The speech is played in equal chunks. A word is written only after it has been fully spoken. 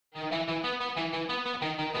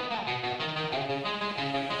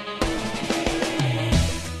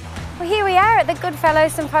at the Goodfellow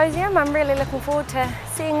Symposium. I'm really looking forward to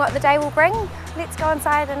seeing what the day will bring. Let's go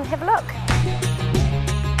inside and have a look.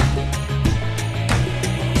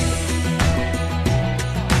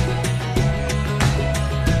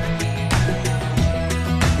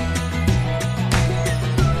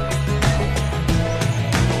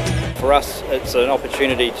 For us, it's an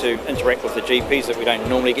opportunity to interact with the GPs that we don't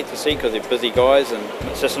normally get to see because they're busy guys, and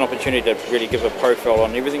it's just an opportunity to really give a profile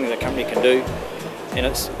on everything the company can do. And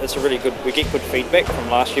it's a really good, we get good feedback from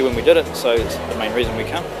last year when we did it, so it's the main reason we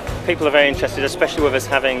come. People are very interested, especially with us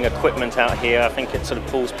having equipment out here. I think it sort of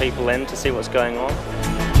pulls people in to see what's going on.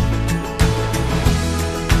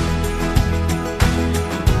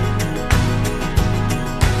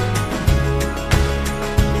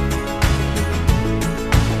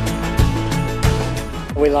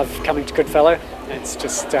 We love coming to Goodfellow. It's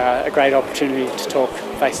just a great opportunity to talk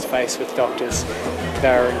face-to-face with doctors.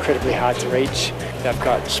 They're incredibly hard to reach. They've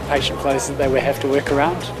got patient flows that they have to work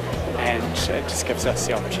around, and it just gives us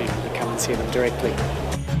the opportunity to come and see them directly.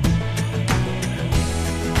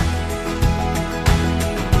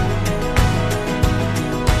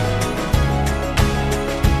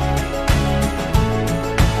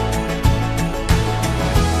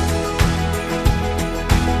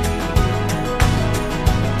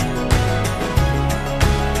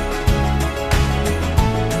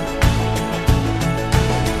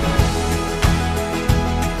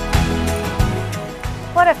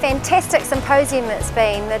 What a fantastic symposium it's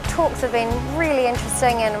been. The talks have been really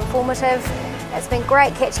interesting and informative. It's been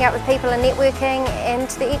great catching up with people and networking, and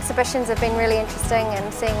the exhibitions have been really interesting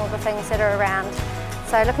and seeing all the things that are around.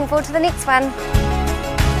 So looking forward to the next one.